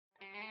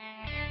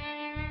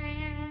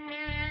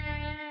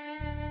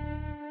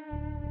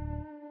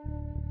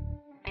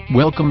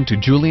Welcome to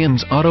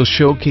Julian's Auto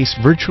Showcase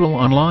Virtual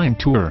Online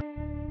Tour.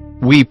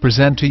 We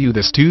present to you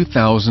this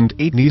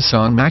 2008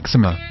 Nissan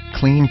Maxima,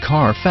 clean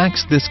Car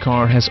Fax. This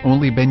car has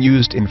only been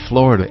used in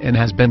Florida and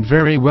has been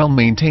very well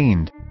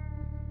maintained.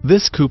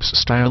 This coupe's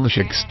stylish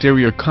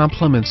exterior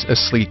complements a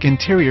sleek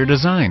interior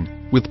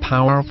design. With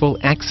powerful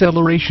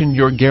acceleration,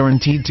 you're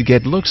guaranteed to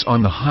get looks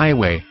on the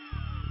highway.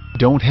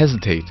 Don't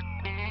hesitate.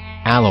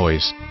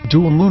 Alloys,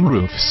 dual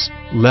moonroofs,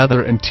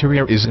 leather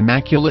interior is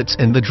immaculate,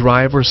 and the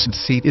driver's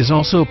seat is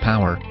also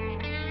power.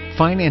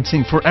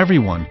 Financing for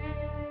everyone.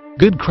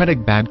 Good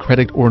credit, bad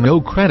credit, or no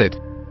credit.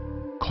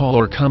 Call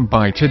or come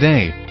by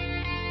today.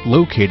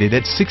 Located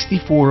at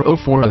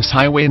 6404 US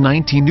Highway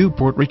 19,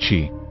 Port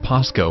Richey,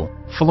 PASCO,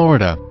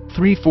 Florida,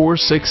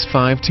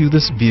 34652.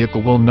 This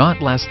vehicle will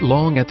not last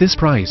long at this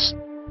price.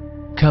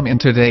 Come in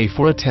today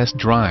for a test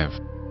drive.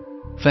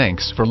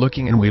 Thanks for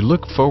looking, and we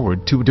look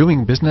forward to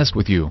doing business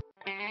with you.